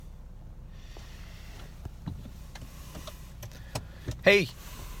Hey,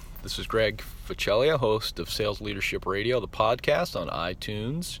 this is Greg Ficellia, host of Sales Leadership Radio, the podcast on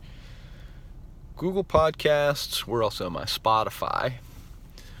iTunes, Google Podcasts, where else am I? Spotify.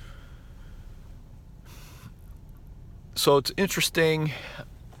 So it's interesting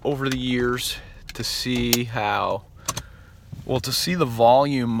over the years to see to see the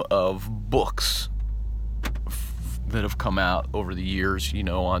volume of books that have come out over the years,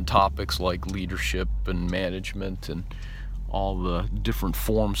 on topics like leadership and management and all the different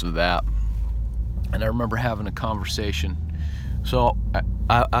forms of that. And I remember having a conversation. So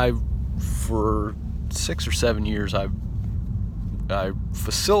I for 6 or 7 years, I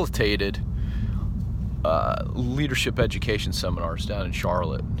facilitated leadership education seminars down in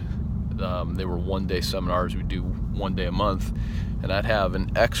Charlotte. They were one-day seminars. We'd do one day a month, and I'd have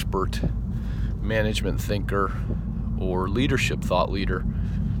an expert management thinker or leadership thought leader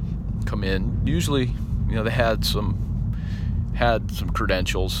come in. Usually, they had some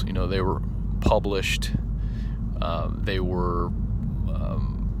credentials. They were published.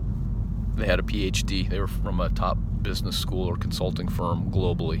 They had a PhD. They were from a top business school or consulting firm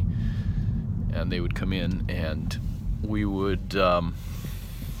globally, and they would come in, and we would.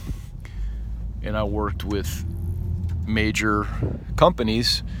 And I worked with major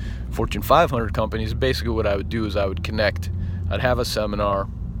companies, Fortune 500 companies. Basically, what I would do is I would connect. I'd have a seminar.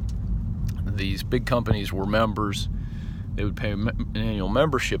 These big companies were members. They would pay an annual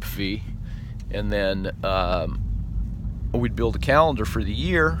membership fee, and then we'd build a calendar for the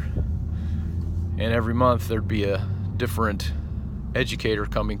year, and every month there'd be a different educator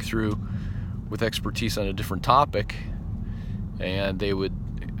coming through with expertise on a different topic, and they would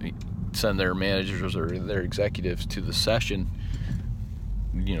send their managers or their executives to the session,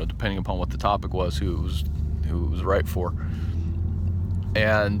 depending upon what the topic was, who it was right for.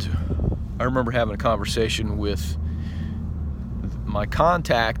 And I remember having a conversation with my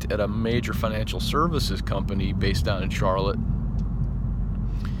contact at a major financial services company based down in Charlotte,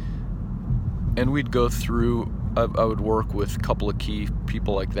 and we'd go through. I would work with a couple of key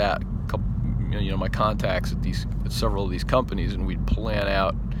people like that, my contacts at several of these companies, and we'd plan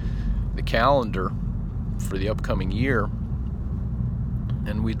out the calendar for the upcoming year,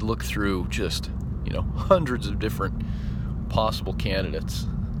 and we'd look through just hundreds of different possible candidates.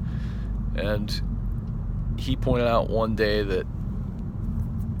 And he pointed out one day that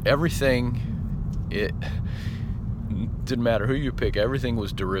it didn't matter who you pick, everything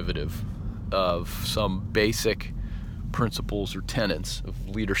was derivative of some basic principles or tenets of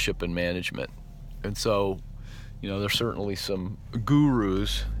leadership and management. And so, there's certainly some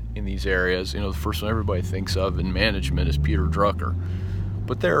gurus in these areas. The first one everybody thinks of in management is Peter Drucker,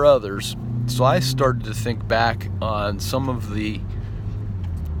 but there are others. So I started to think back on some of the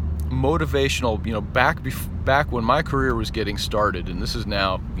motivational, back when my career was getting started, and this is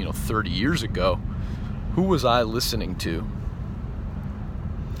now 30 years ago. Who was I listening to?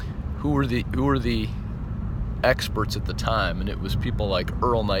 Who were the experts at the time? And it was people like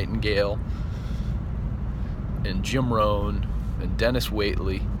Earl Nightingale and Jim Rohn and Dennis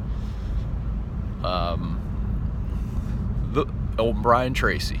Waitley, Brian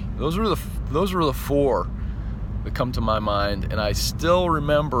Tracy. Those were the four that come to my mind, and I still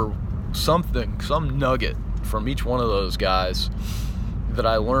remember some nugget from each one of those guys that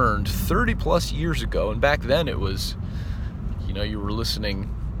I learned 30 plus years ago. And back then it was, you were listening.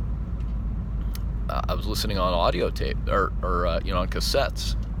 I was listening on audio tape or on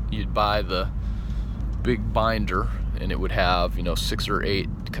cassettes. You'd buy the big binder, and it would have 6 or 8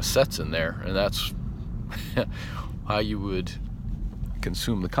 cassettes in there, and that's how you would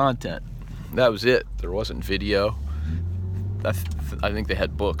consume the content. That was it. There wasn't video. I think they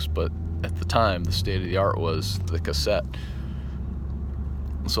had books, but at the time the state of the art was the cassette.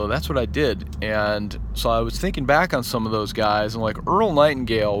 So that's what I did. And so I was thinking back on some of those guys, and like Earl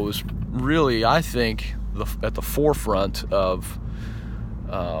Nightingale was really, I think, at the forefront of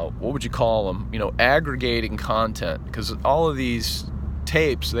what would you call them? Aggregating content, because all of these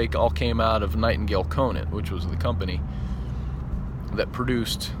tapes, they all came out of Nightingale Conant, which was the company that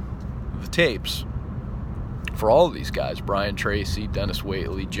produced the tapes for all of these guys: Brian Tracy, Dennis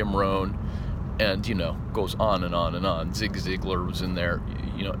Waitley, Jim Rohn, and goes on and on and on. Zig Ziglar was in there.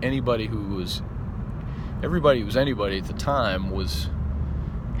 Everybody who was anybody at the time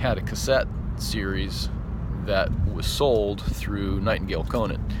had a cassette series that was sold through Nightingale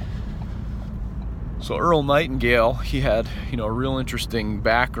Conant. So Earl Nightingale, he had a real interesting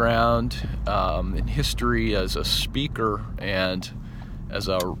background in history as a speaker and as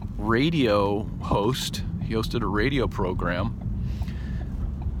a radio host. He hosted a radio program.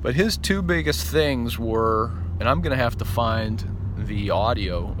 But his two biggest things were, and I'm going to have to find the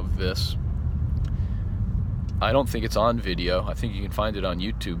audio of this. I don't think it's on video. I think you can find it on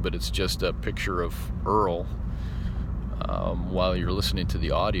YouTube, but it's just a picture of Earl while you're listening to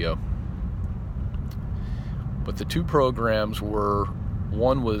the audio. But the two programs were,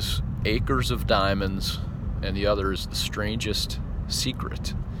 one was Acres of Diamonds, and the other is The Strangest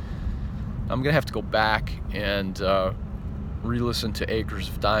Secret. I'm going to have to go back and re-listen to Acres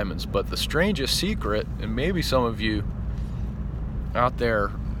of Diamonds, but The Strangest Secret, and maybe some of you out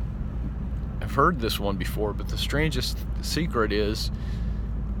there have heard this one before, but The Strangest Secret is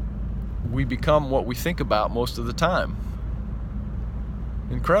we become what we think about most of the time.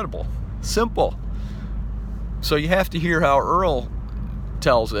 Incredible. Simple. So you have to hear how Earl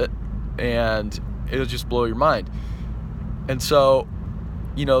tells it, and it'll just blow your mind. And so,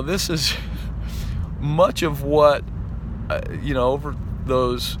 this is much of what, over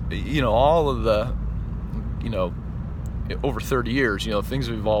those, all of the, over 30 years, things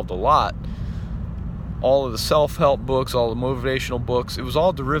have evolved a lot. All of the self-help books, all the motivational books, it was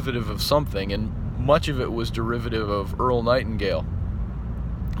all derivative of something, and much of it was derivative of Earl Nightingale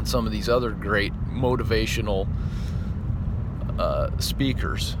and some of these other great motivational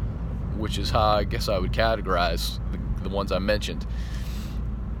speakers, which is how I guess I would categorize the ones I mentioned.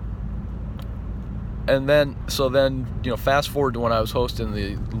 And then, fast forward to when I was hosting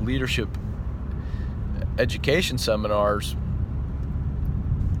the leadership education seminars.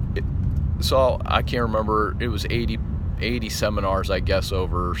 So I can't remember, it was 80 seminars, I guess,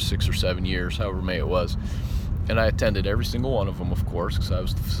 over 6 or 7 years, however many it was. And I attended every single one of them, of course, because I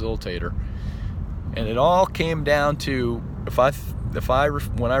was the facilitator. And it all came down to,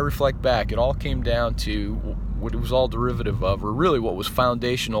 when I reflect back, it all came down to what it was all derivative of, or really what was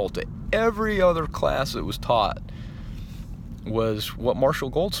foundational to every other class that was taught, was what Marshall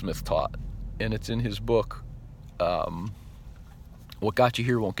Goldsmith taught. And it's in his book, What Got You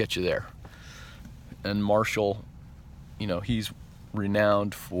Here Won't Get You There. And Marshall, he's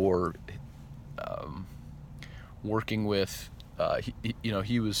renowned for working with,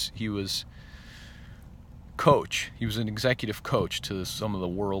 he was coach. He was an executive coach to some of the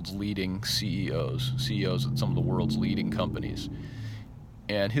world's leading CEOs at some of the world's leading companies.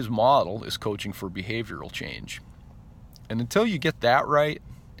 And his model is coaching for behavioral change. And until you get that right,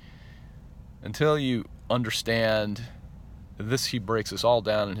 until you understand this, he breaks this all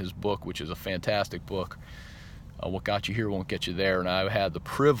down in his book, which is a fantastic book. What Got You Here Won't Get You There. And I had the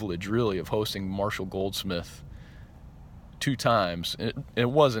privilege, really, of hosting Marshall Goldsmith 2 times. It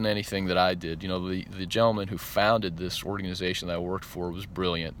wasn't anything that I did. The gentleman who founded this organization that I worked for was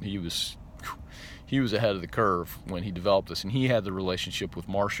brilliant. He was ahead of the curve when he developed this, and he had the relationship with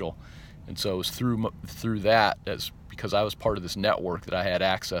Marshall. And so it was through that, because I was part of this network, that I had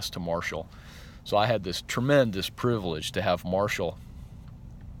access to Marshall. So I had this tremendous privilege to have Marshall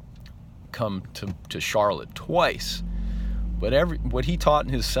come to Charlotte twice. But what he taught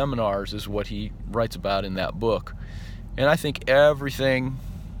in his seminars is what he writes about in that book. And I think everything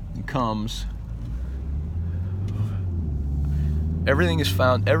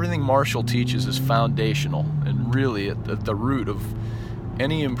Marshall teaches is foundational, and really at the root of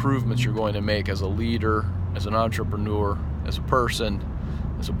any improvements you're going to make as a leader, as an entrepreneur, as a person,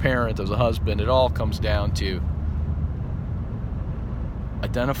 as a parent, as a husband. It all comes down to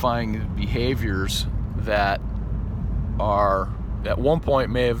identifying behaviors that at one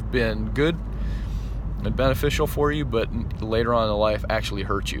point may have been good and beneficial for you, but later on in life actually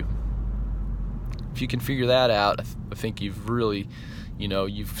hurt you. If you can figure that out, I think you've really,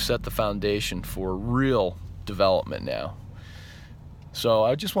 you've set the foundation for real development now. So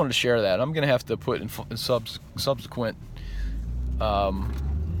I just wanted to share that. I'm going to have to put in subsequent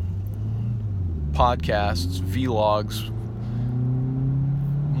podcasts, vlogs,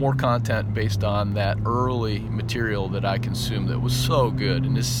 more content based on that early material that I consumed that was so good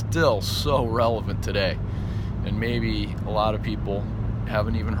and is still so relevant today. And maybe a lot of people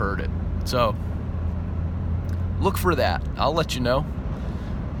haven't even heard it. So look for that. I'll let you know.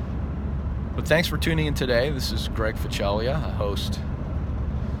 But thanks for tuning in today. This is Greg Ficaglia. I host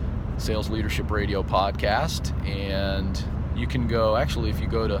Sales Leadership Radio podcast. And you can go, actually, if you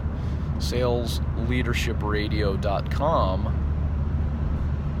go to salesleadershipradio.com,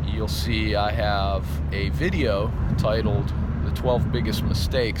 you'll see I have a video titled The 12 Biggest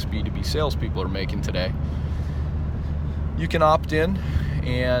Mistakes B2B Salespeople Are Making Today. You can opt in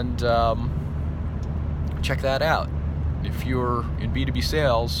and check that out. If you're in B2B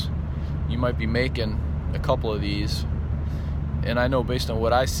sales, you might be making a couple of these. And I know based on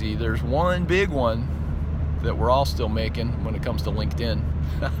what I see, there's one big one that we're all still making when it comes to LinkedIn.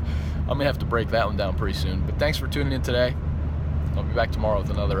 I'm going to have to break that one down pretty soon. But thanks for tuning in today. I'll be back tomorrow with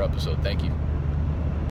another episode. Thank you.